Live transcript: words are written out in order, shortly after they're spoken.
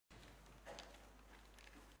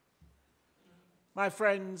My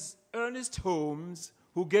friends, Ernest Holmes,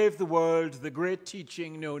 who gave the world the great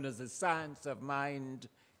teaching known as the science of mind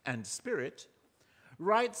and spirit,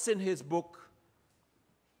 writes in his book,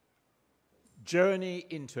 Journey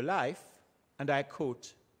into Life, and I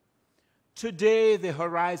quote, "Today the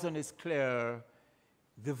horizon is clear,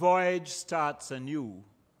 the voyage starts anew,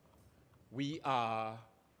 we are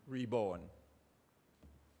reborn."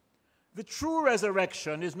 The true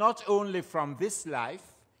resurrection is not only from this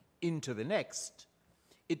life into the next.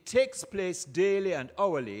 It takes place daily and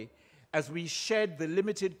hourly as we shed the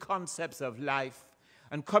limited concepts of life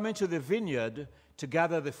and come into the vineyard to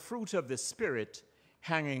gather the fruit of the Spirit,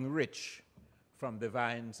 hanging rich from the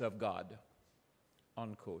vines of God.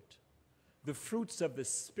 Unquote. The fruits of the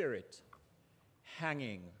Spirit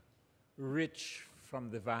hanging rich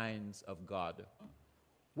from the vines of God.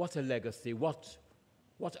 What a legacy, what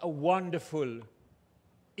a wonderful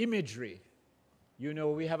imagery. You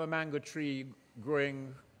know, we have a mango tree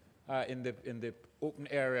growing in the open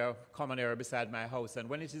area, common area beside my house, and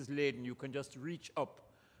when it is laden, you can just reach up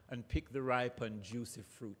and pick the ripe and juicy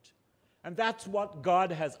fruit. And that's what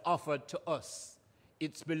God has offered to us,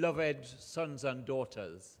 its beloved sons and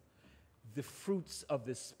daughters, the fruits of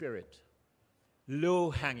the Spirit,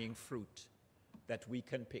 low-hanging fruit that we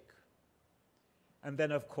can pick. And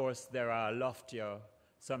then, of course, there are loftier,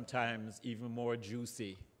 sometimes even more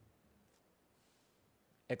juicy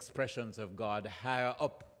expressions of God higher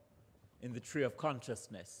up in the tree of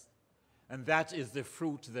consciousness. And that is the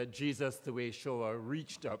fruit that Jesus, the way shower,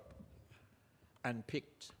 reached up and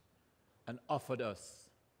picked and offered us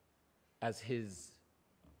as his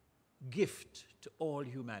gift to all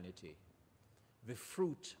humanity. The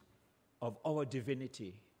fruit of our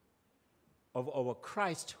divinity, of our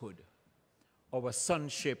Christhood, our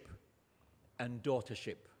sonship and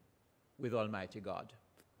daughtership with Almighty God.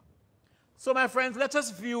 So, my friends, let us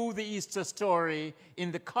view the Easter story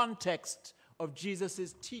in the context of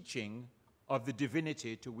Jesus' teaching of the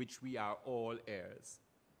divinity to which we are all heirs.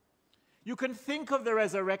 You can think of the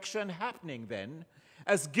resurrection happening then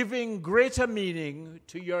as giving greater meaning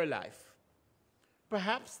to your life.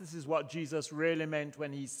 Perhaps this is what Jesus really meant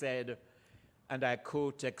when he said, and I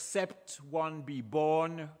quote, "Except one be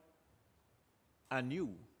born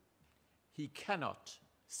anew, he cannot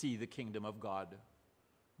see the kingdom of God."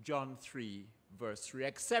 John 3, verse 3.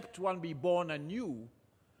 Except one be born anew,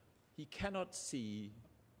 he cannot see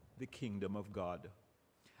the kingdom of God.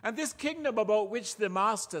 And this kingdom about which the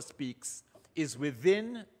Master speaks is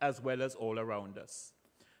within as well as all around us.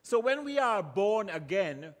 So when we are born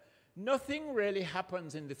again, nothing really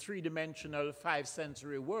happens in the three-dimensional,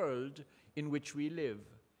 five-sensory world in which we live.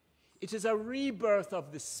 It is a rebirth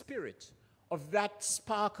of the Spirit, of that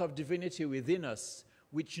spark of divinity within us,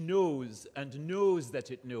 which knows and knows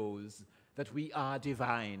that it knows that we are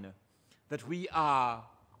divine, that we are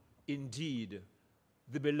indeed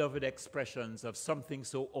the beloved expressions of something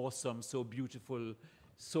so awesome, so beautiful,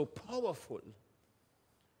 so powerful.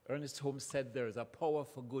 Ernest Holmes said there is a power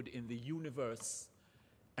for good in the universe,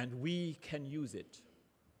 and we can use it.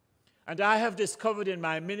 And I have discovered in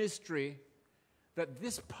my ministry that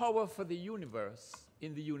this power for the universe,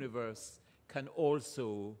 in the universe, can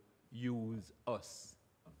also use us.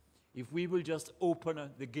 If we will just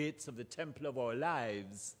open the gates of the temple of our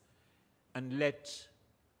lives and let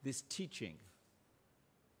this teaching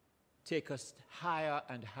take us higher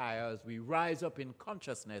and higher as we rise up in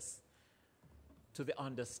consciousness to the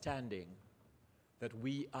understanding that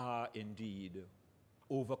we are indeed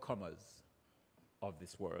overcomers of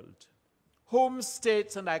this world. Holmes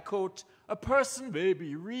states, and I quote, "A person may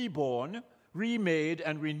be reborn, remade,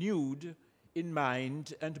 and renewed in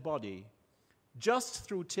mind and body, just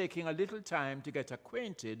through taking a little time to get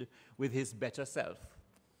acquainted with his better self,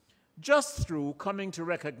 just through coming to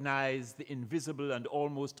recognize the invisible and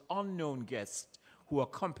almost unknown guest who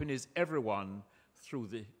accompanies everyone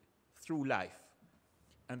through life.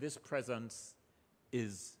 And this presence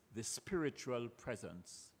is the spiritual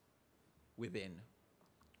presence within."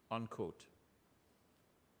 Unquote.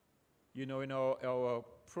 You know, in our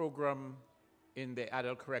program in the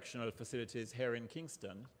adult correctional facilities here in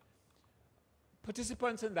Kingston,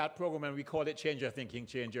 participants in that program, and we call it Change Your Thinking,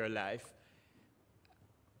 Change Your Life,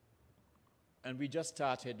 and we just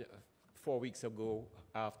started 4 weeks ago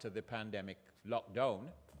after the pandemic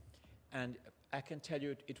lockdown, and I can tell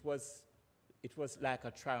you it was like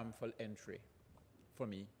a triumphal entry for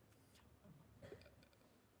me.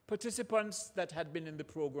 Participants that had been in the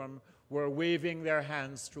program were waving their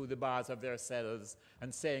hands through the bars of their cells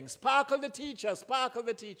and saying, "Sparkle the teacher, sparkle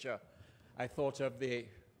the teacher." I thought of the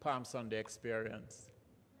Palm Sunday experience.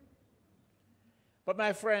 But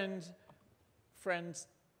my friends,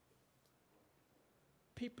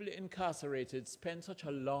 people incarcerated spend such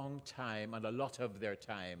a long time and a lot of their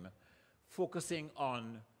time focusing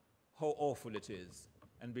on how awful it is.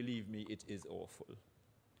 And believe me, it is awful.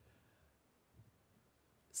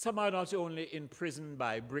 Some are not only imprisoned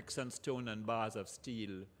by bricks and stone and bars of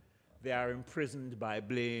steel, they are imprisoned by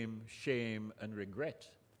blame, shame, and regret.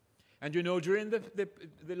 And you know, during the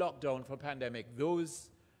lockdown for pandemic,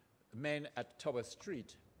 those men at Tower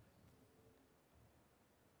Street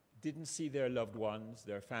didn't see their loved ones,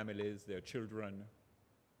 their families, their children,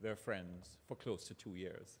 their friends for close to 2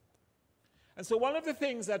 years. And so one of the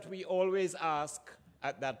things that we always ask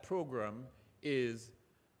at that program is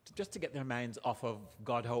just to get their minds off of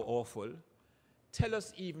God, how awful. Tell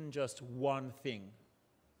us even just one thing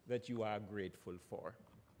that you are grateful for.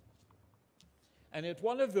 And at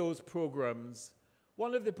one of those programs,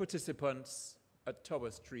 one of the participants at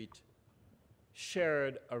Tower Street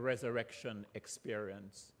shared a resurrection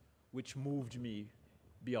experience which moved me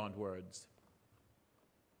beyond words.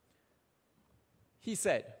 He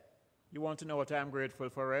said, "You want to know what I'm grateful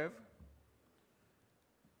for, Rev?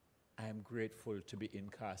 I am grateful to be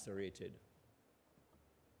incarcerated."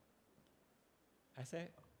 I say,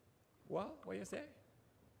 "What? What you say?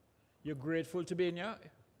 You're grateful to be in here?"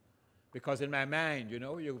 Because in my mind, you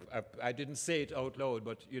know, I didn't say it out loud,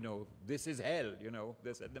 but, you know, this is hell, you know.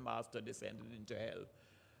 They said the master descended into hell,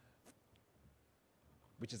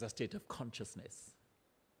 which is a state of consciousness.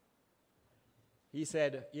 He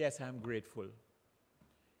said, "Yes, I'm grateful."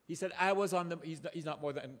 He said, "I was on the," he's not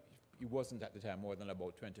more than, he wasn't at the time more than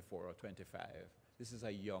about 24 or 25. This is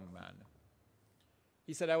a young man.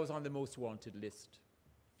 He said, "I was on the most wanted list."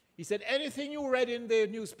 He said, "Anything you read in the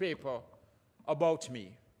newspaper about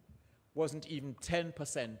me wasn't even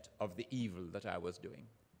 10% of the evil that I was doing."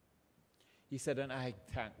 He said, "And I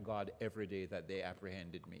thank God every day that they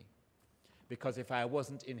apprehended me. Because if I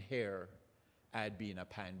wasn't in here, I'd be in a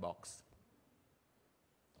pine box."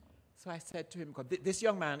 So I said to him, this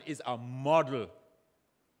young man is a model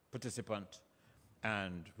participant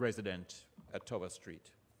and resident at Tower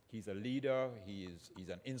Street. He's a leader, he's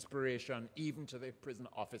an inspiration, even to the prison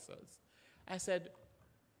officers. I said,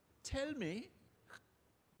 "Tell me,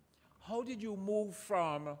 how did you move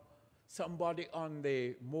from somebody on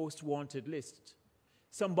the most wanted list,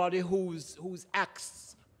 somebody whose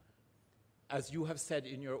acts, as you have said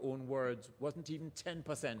in your own words, wasn't even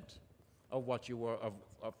 10% of what you were, of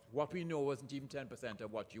what we know wasn't even 10%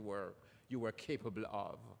 of what you were capable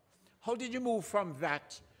of. How did you move from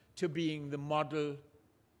that to being the model,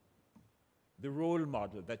 the role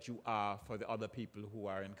model that you are for the other people who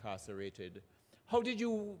are incarcerated? How did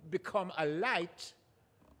you become a light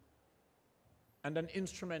and an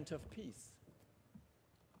instrument of peace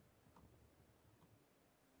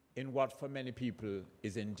in what for many people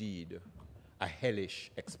is indeed a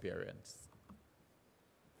hellish experience?"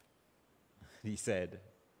 He said,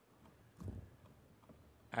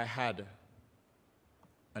 "I had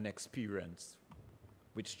an experience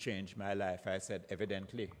which changed my life." I said,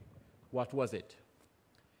 "Evidently. What was it?"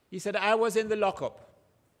 He said, "I was in the lockup,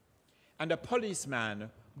 and a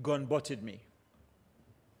policeman gun-butted me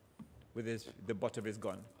with the butt of his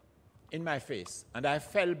gun in my face, and I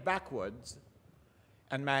fell backwards,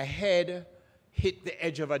 and my head hit the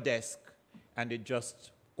edge of a desk, and it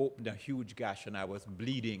just opened a huge gash, and I was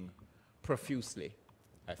bleeding profusely.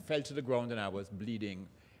 I fell to the ground, and I was bleeding,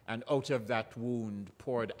 and out of that wound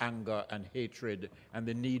poured anger and hatred and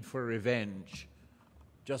the need for revenge.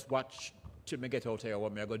 Just watch till me get out here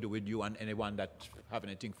what me I going to do with you and anyone that have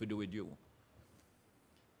anything to do with you."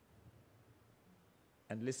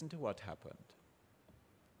 And listen to what happened.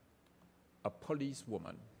 A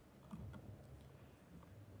policewoman,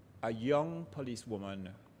 a young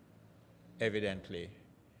policewoman, evidently,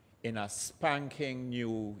 in a spanking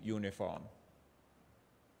new uniform,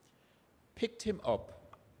 picked him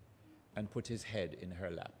up and put his head in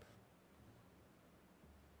her lap.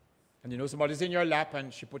 And you know, somebody's in your lap,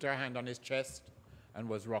 and she put her hand on his chest and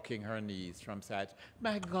was rocking her knees from side.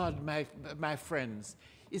 My God, my friends,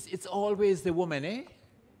 it's always the woman, eh?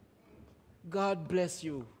 God bless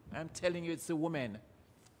you. I'm telling you, it's the woman.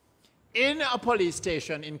 In a police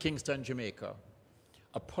station in Kingston, Jamaica,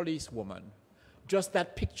 a policewoman. Just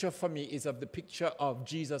that picture for me is of the picture of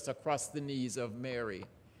Jesus across the knees of Mary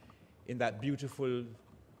in that beautiful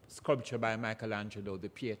sculpture by Michelangelo, the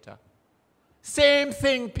Pieta. Same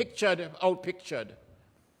thing outpictured.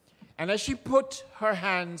 And as she put her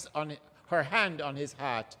hand on his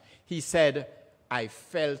heart, he said, "I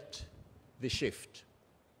felt the shift.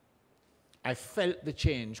 I felt the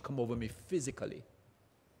change come over me physically."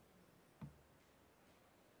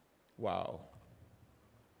 Wow.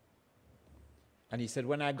 And he said,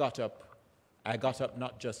 "When I got up, I got up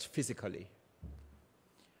not just physically,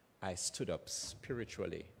 I stood up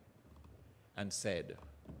spiritually and said,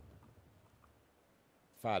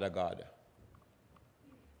 Father God,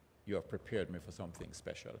 you have prepared me for something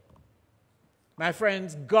special. My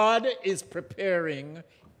friends, God is preparing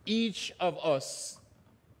each of us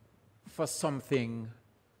for something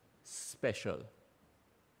special.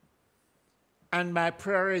 And my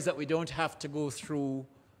prayer is that we don't have to go through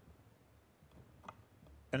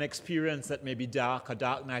an experience that may be dark, a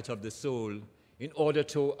dark night of the soul, in order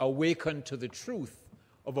to awaken to the truth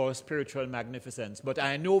of our spiritual magnificence. But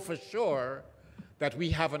I know for sure that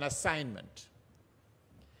we have an assignment.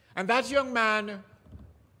 And that young man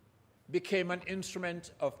became an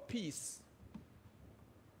instrument of peace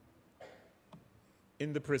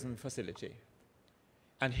in the prison facility.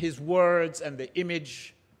 And his words and the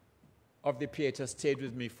image of the theater stayed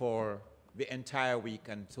with me for the entire week.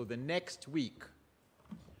 And so the next week,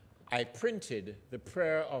 I printed the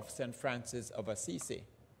prayer of St. Francis of Assisi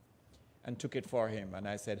and took it for him. And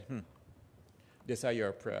I said, these are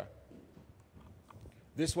your prayer.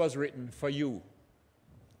 This was written for you.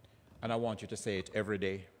 And I want you to say it every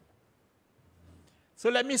day. So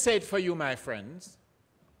let me say it for you, my friends,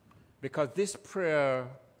 because this prayer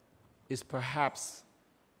is perhaps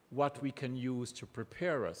what we can use to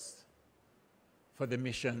prepare us for the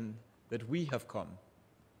mission that we have come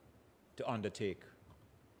to undertake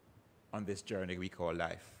on this journey we call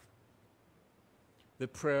life. The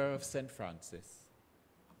prayer of St. Francis.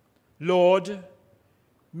 Lord,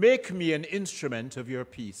 make me an instrument of your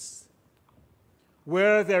peace.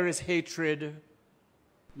 Where there is hatred,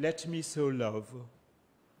 let me sow love.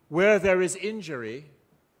 Where there is injury,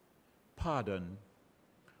 pardon.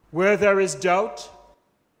 Where there is doubt,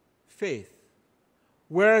 faith.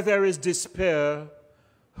 Where there is despair,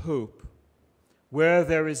 hope. Where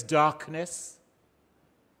there is darkness,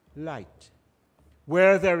 light.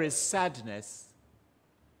 Where there is sadness,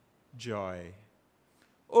 joy.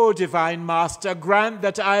 O divine Master, grant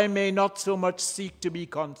that I may not so much seek to be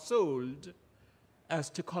consoled as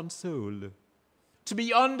to console, to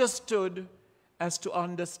be understood as to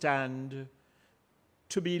understand,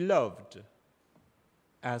 to be loved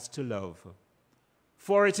as to love.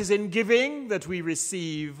 For it is in giving that we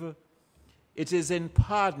receive, it is in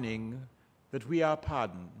pardoning that we are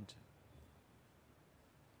pardoned,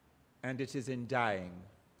 and it is in dying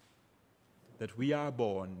that we are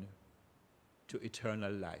born to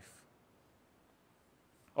eternal life.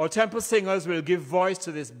 Our temple singers will give voice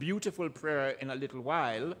to this beautiful prayer in a little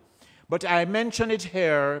while, but I mention it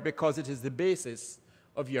here because it is the basis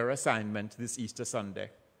of your assignment this Easter Sunday.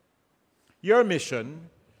 Your mission,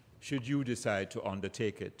 should you decide to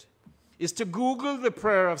undertake it, is to Google the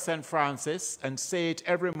prayer of St. Francis and say it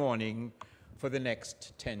every morning for the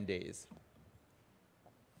next 10 days.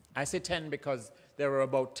 I say 10 because there are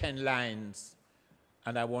about 10 lines,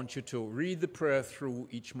 and I want you to read the prayer through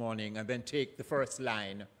each morning and then take the first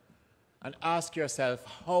line and ask yourself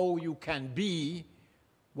how you can be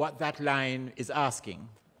what that line is asking.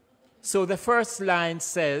 So the first line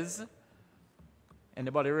says,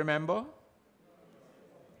 anybody remember?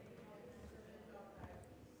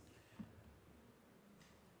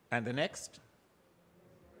 And the next?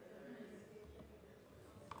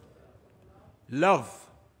 Love.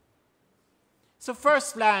 So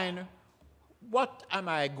first line, what am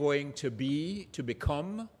I going to be, to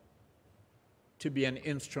become, to be an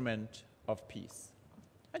instrument of peace?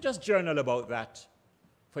 And just journal about that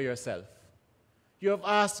for yourself. You have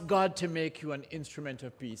asked God to make you an instrument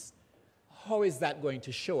of peace. How is that going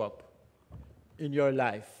to show up in your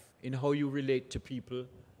life, in how you relate to people,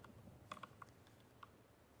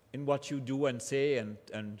 in what you do and say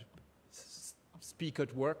and speak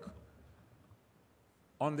at work,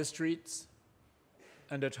 on the streets,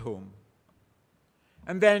 and at home?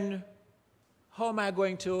 And then, how am I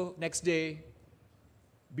going to, next day,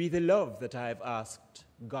 be the love that I have asked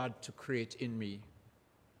God to create in me?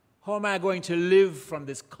 How am I going to live from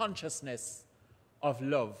this consciousness of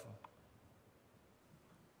love?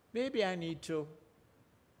 Maybe I need to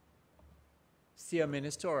see a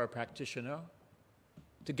minister or a practitioner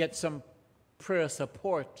to get some prayer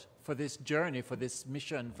support for this journey, for this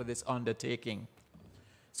mission, for this undertaking.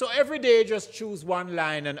 So every day, just choose one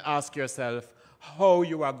line and ask yourself how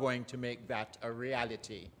you are going to make that a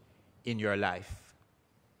reality in your life.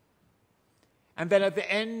 And then at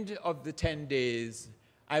the end of the 10 days,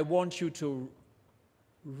 I want you to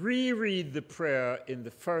reread the prayer in the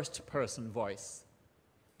first person voice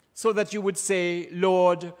so that you would say,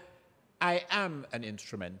 Lord, I am an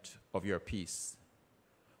instrument of your peace.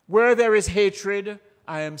 Where there is hatred,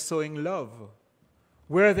 I am sowing love.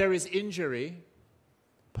 Where there is injury,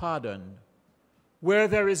 pardon. Where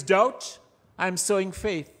there is doubt, I'm sowing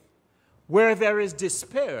faith. Where there is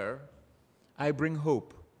despair, I bring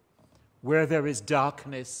hope. Where there is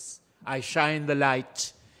darkness, I shine the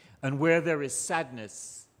light. And where there is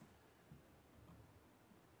sadness,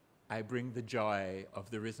 I bring the joy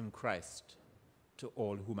of the risen Christ to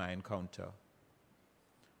all whom I encounter.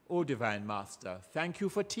 O Divine Master, thank you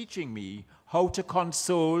for teaching me how to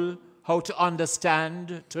console, how to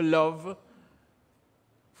understand, to love.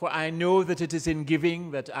 For I know that it is in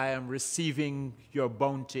giving that I am receiving your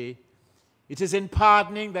bounty. It is in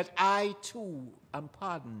pardoning that I too am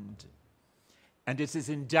pardoned. And it is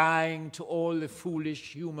in dying to all the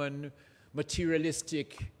foolish, human,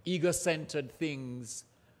 materialistic, ego-centered things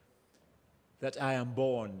that I am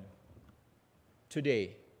born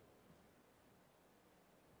today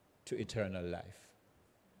to eternal life.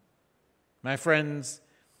 My friends,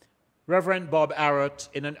 Reverend Bob Arrott,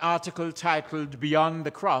 in an article titled Beyond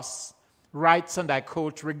the Cross, writes, and I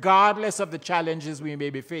quote, "Regardless of the challenges we may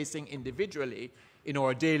be facing individually in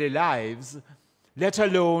our daily lives, let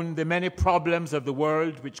alone the many problems of the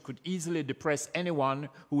world which could easily depress anyone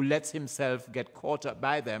who lets himself get caught up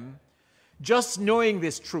by them, just knowing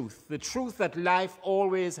this truth, the truth that life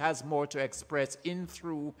always has more to express in,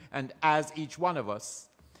 through, and as each one of us,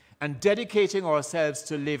 and dedicating ourselves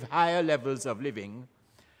to live higher levels of living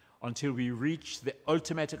until we reach the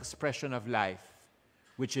ultimate expression of life,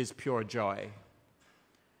 which is pure joy.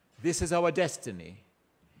 This is our destiny,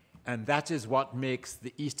 and that is what makes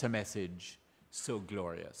the Easter message so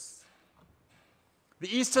glorious."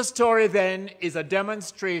 The Easter story, then, is a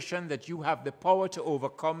demonstration that you have the power to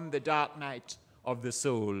overcome the dark night of the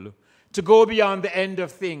soul, to go beyond the end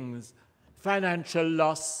of things, financial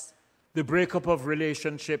loss, the breakup of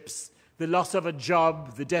relationships, the loss of a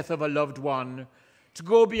job, the death of a loved one, to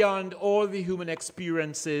go beyond all the human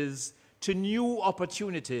experiences to new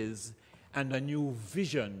opportunities and a new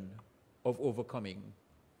vision of overcoming.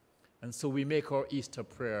 And so we make our Easter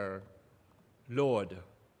prayer, Lord,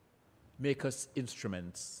 make us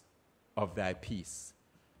instruments of thy peace.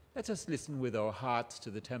 Let us listen with our hearts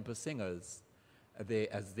to the temple singers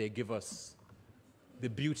as they give us the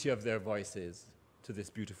beauty of their voices to this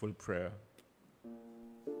beautiful prayer.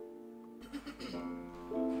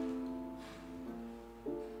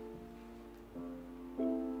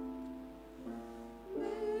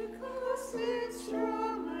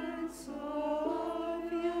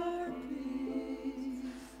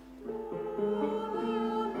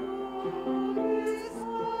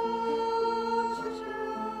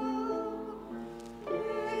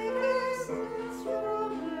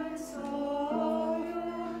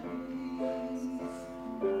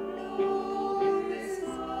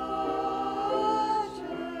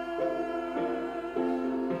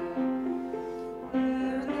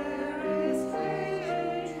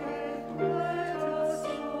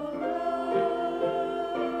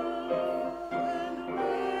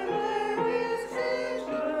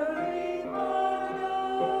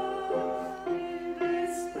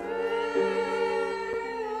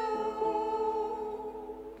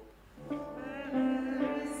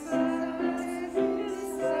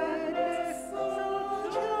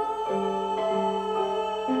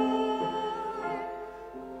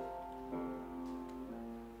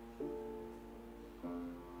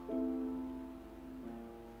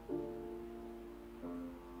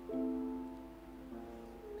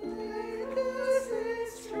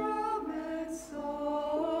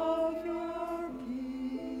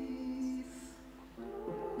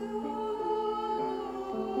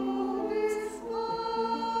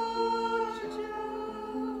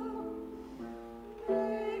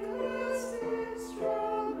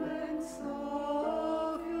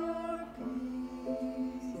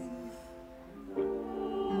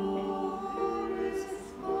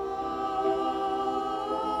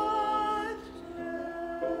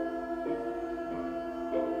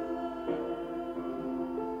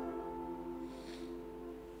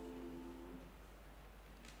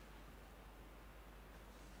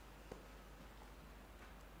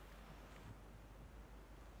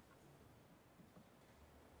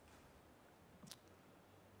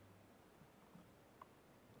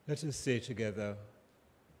 Let us say together,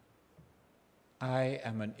 I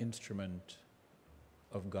am an instrument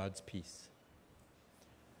of God's peace.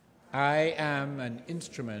 I am an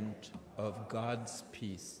instrument of God's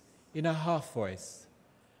peace. In a half voice,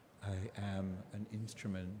 I am an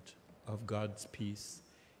instrument of God's peace.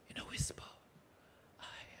 In a whisper,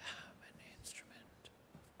 I am an instrument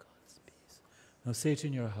of God's peace. Now say it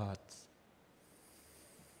in your hearts.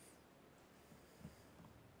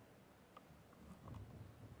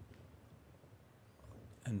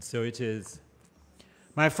 And so it is.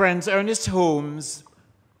 My friends, Ernest Holmes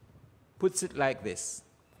puts it like this,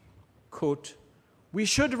 quote, "We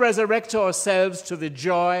should resurrect ourselves to the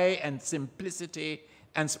joy and simplicity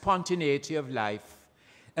and spontaneity of life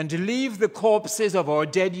and leave the corpses of our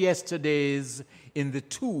dead yesterdays in the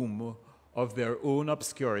tomb of their own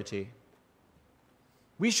obscurity.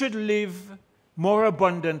 We should live more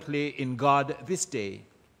abundantly in God this day.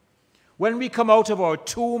 When we come out of our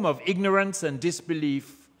tomb of ignorance and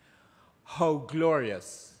disbelief, how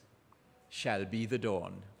glorious shall be the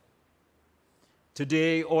dawn."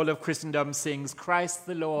 Today, all of Christendom sings, "Christ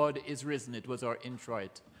the Lord is risen." It was our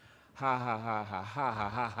introit. Ha, ha, ha, ha, ha, ha,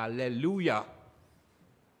 ha, hallelujah.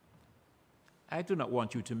 I do not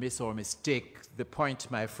want you to miss or mistake the point,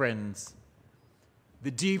 my friends,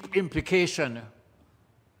 the deep implication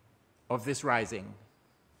of this rising,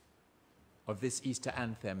 of this Easter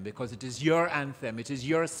anthem, because it is your anthem, it is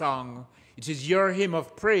your song, it is your hymn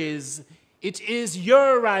of praise, it is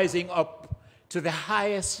your rising up to the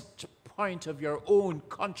highest point of your own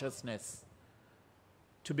consciousness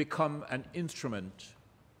to become an instrument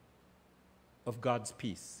of God's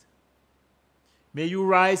peace. May you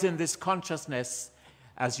rise in this consciousness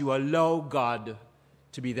as you allow God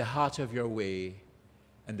to be the heart of your way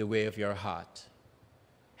and the way of your heart.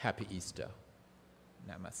 Happy Easter.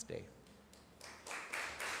 Namaste.